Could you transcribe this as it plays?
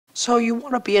So you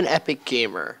want to be an epic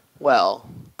gamer? Well,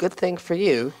 good thing for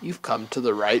you, you've come to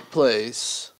the right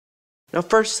place. Now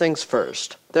first things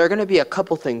first, there are going to be a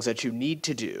couple things that you need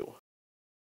to do.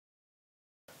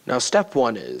 Now step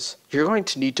one is, you're going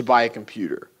to need to buy a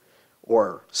computer,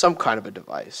 or some kind of a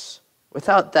device.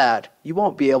 Without that, you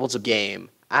won't be able to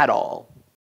game at all.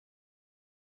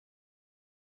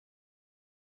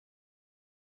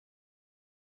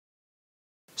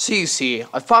 So you see,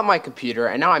 I've bought my computer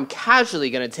and now I'm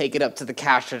casually going to take it up to the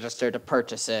cash register to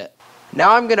purchase it.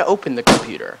 Now I'm going to open the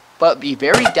computer, but be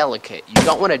very delicate. You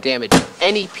don't want to damage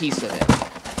any piece of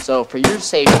it. So for your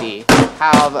safety,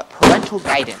 have parental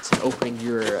guidance in opening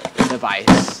your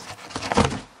device.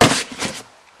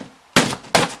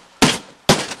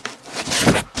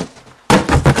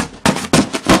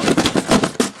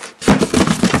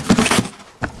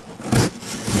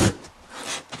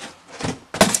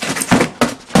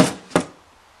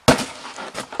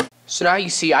 So now you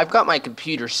see I've got my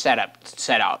computer set up.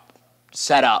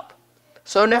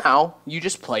 So now you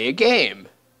just play a game.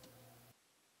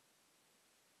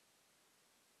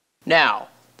 Now,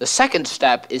 the second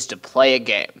step is to play a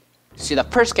game. See, the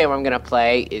first game I'm going to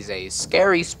play is a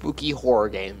scary, spooky horror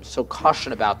game, so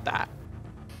caution about that.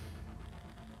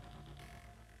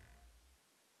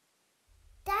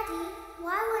 Daddy,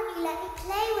 why won't you let me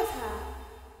play with her?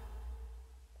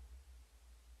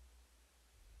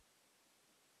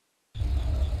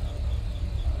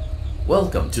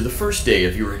 Welcome to the first day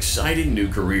of your exciting new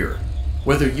career.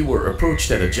 Whether you were approached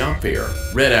at a job fair,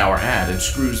 read our ad in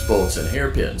screws, bolts, and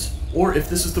hairpins, or if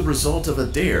this is the result of a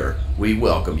dare, we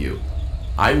welcome you.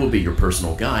 I will be your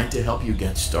personal guide to help you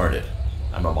get started.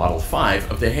 I'm a Model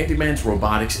 5 of the Handyman's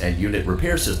Robotics and Unit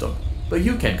Repair System, but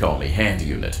you can call me Hand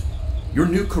Unit. Your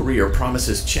new career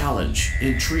promises challenge,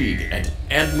 intrigue, and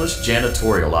endless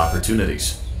janitorial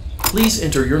opportunities. Please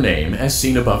enter your name as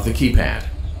seen above the keypad.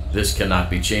 This cannot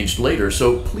be changed later,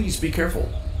 so please be careful.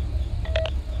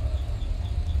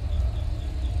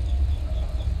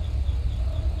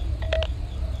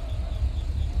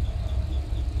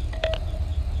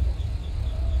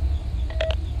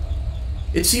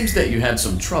 It seems that you had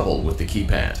some trouble with the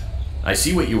keypad. I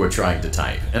see what you were trying to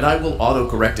type, and I will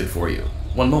auto-correct it for you.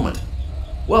 One moment.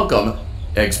 Welcome,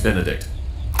 Eggs Benedict.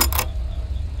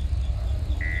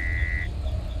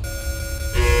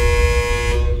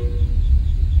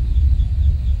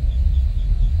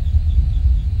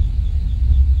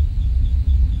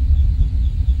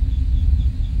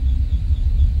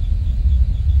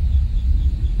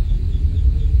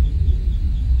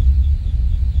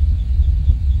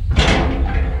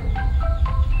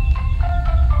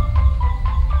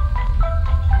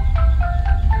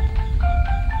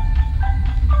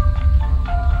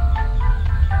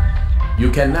 You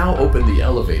can now open the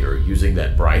elevator using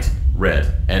that bright,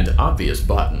 red, and obvious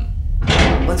button.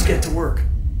 Let's get to work.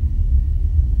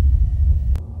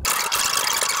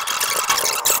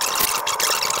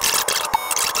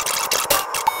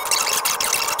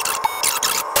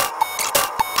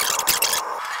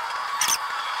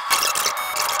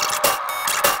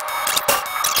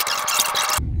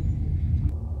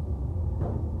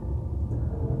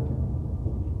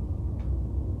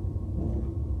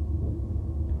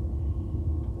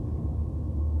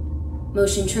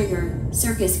 Motion trigger,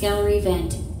 circus gallery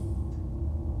vent.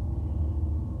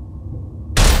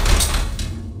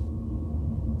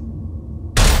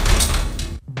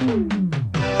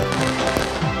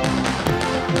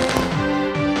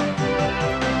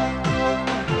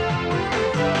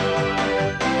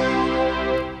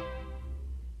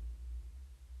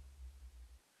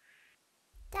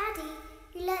 Daddy,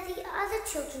 you let the other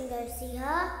children go see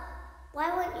her. Why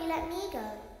won't you let me go?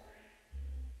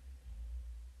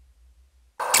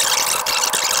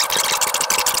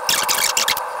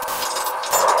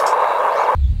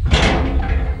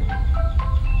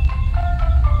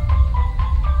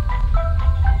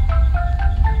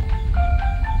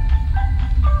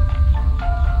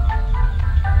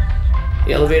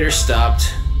 The elevator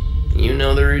stopped. You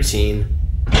know the routine.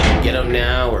 Get up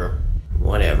now or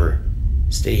whatever.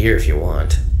 Stay here if you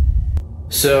want.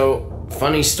 So,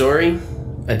 funny story.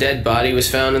 A dead body was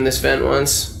found in this vent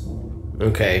once.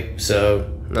 Okay,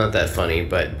 so not that funny,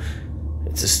 but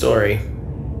it's a story.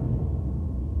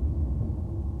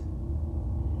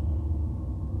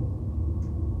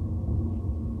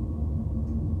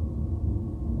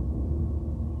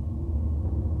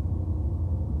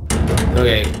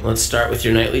 Okay, let's start with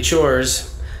your nightly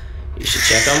chores. You should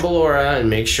check on Ballora and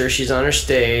make sure she's on her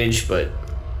stage, but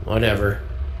whatever.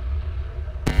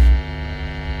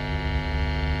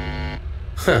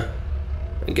 Huh.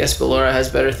 I guess Ballora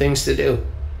has better things to do.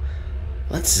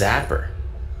 Let's zap her.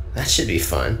 That should be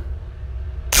fun.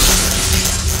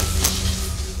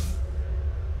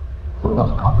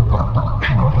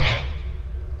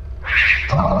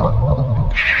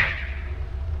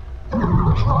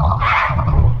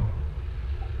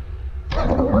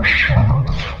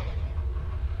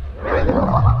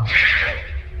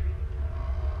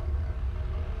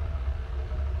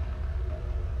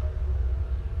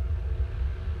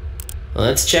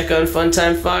 Let's check on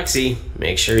Funtime Foxy.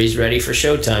 Make sure he's ready for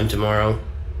showtime tomorrow.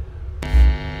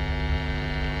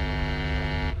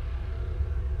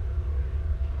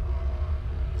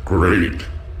 Great.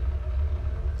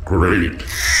 Great.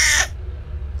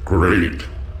 Great.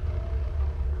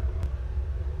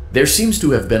 There seems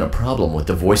to have been a problem with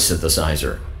the voice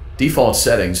synthesizer. Default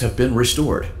settings have been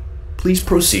restored. Please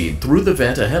proceed through the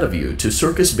vent ahead of you to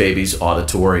Circus Baby's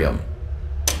auditorium.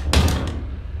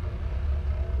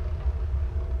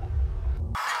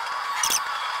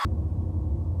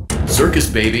 Circus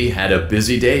Baby had a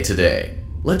busy day today.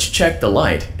 Let's check the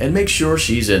light and make sure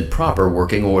she's in proper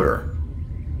working order.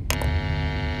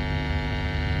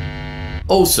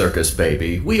 Oh, Circus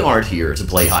Baby, we aren't here to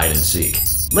play hide and seek.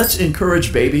 Let's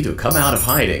encourage Baby to come out of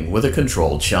hiding with a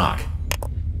controlled shock.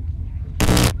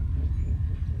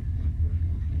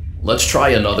 Let's try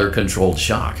another controlled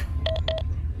shock.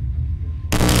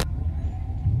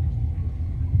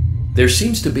 There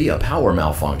seems to be a power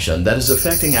malfunction that is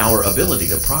affecting our ability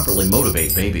to properly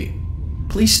motivate Baby.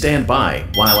 Please stand by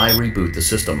while I reboot the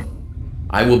system.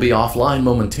 I will be offline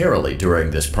momentarily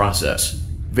during this process.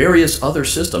 Various other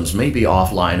systems may be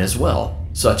offline as well,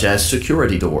 such as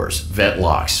security doors, vent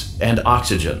locks, and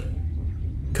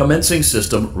oxygen. Commencing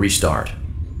system restart.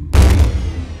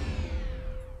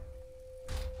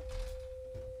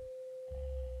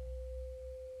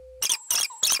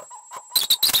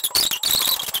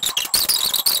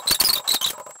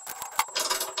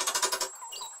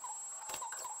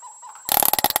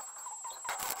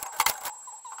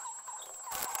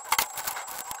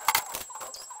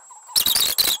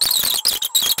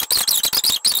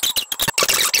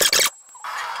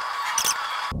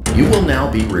 You will now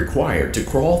be required to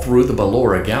crawl through the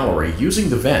Ballora Gallery using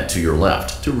the vent to your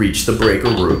left to reach the breaker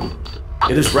room.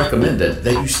 It is recommended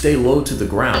that you stay low to the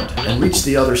ground and reach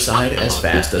the other side as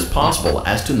fast as possible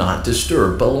as to not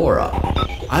disturb Ballora.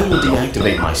 I will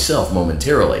deactivate myself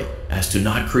momentarily as to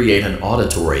not create an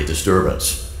auditory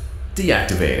disturbance.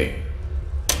 Deactivating.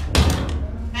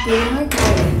 Ballora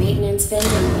Gallery maintenance vent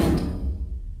opened.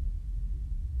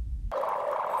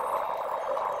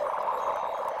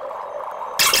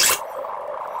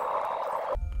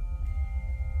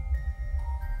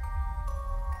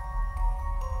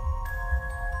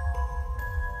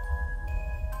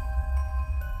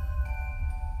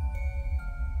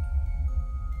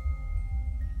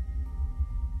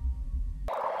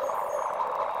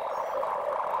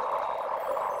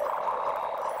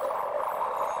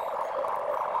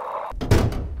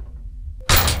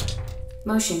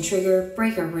 Motion trigger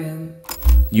breaker room.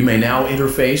 You may now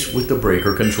interface with the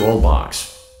breaker control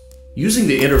box. Using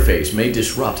the interface may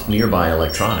disrupt nearby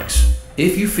electronics.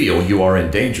 If you feel you are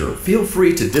in danger, feel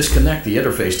free to disconnect the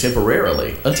interface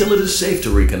temporarily until it is safe to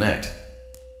reconnect.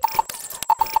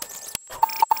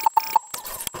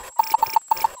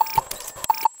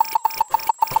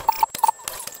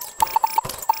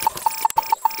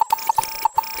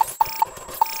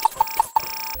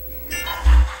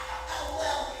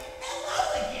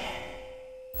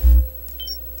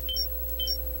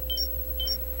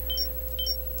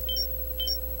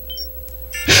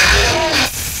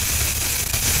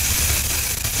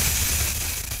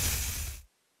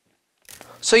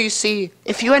 So you see,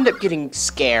 if you end up getting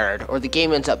scared or the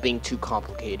game ends up being too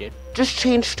complicated, just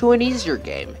change to an easier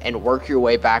game and work your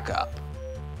way back up.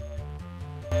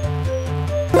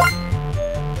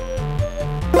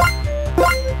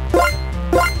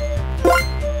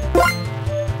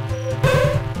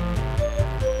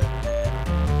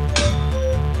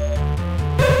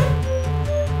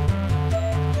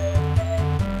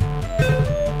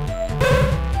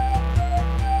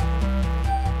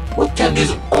 What can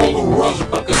this overworld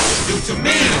fucker do to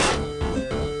me?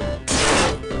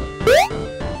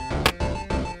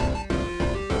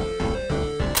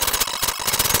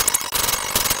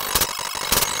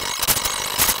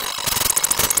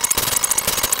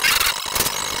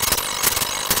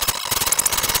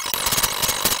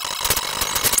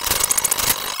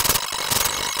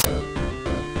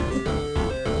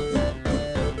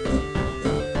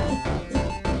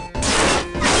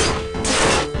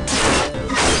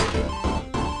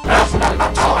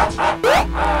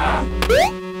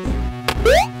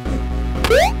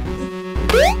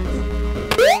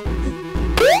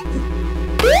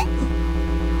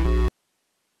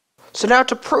 now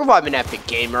to prove I'm an epic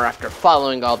gamer after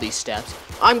following all these steps,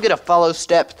 I'm gonna follow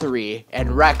step 3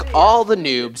 and wreck all the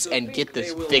noobs and get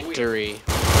this victory.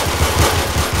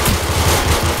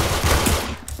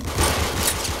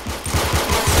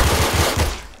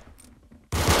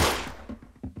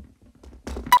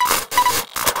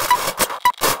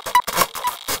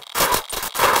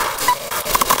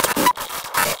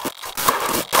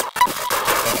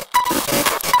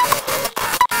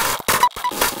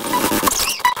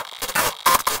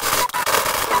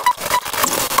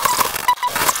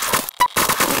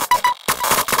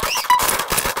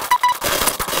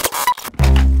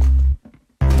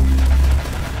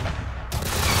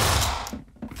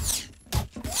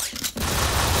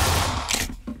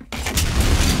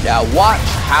 Now watch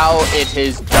how it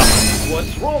is done.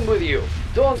 What's wrong with you?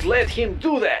 Don't let him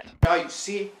do that! Now you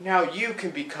see, now you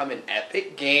can become an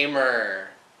epic gamer.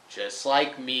 Just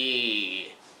like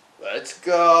me. Let's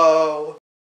go.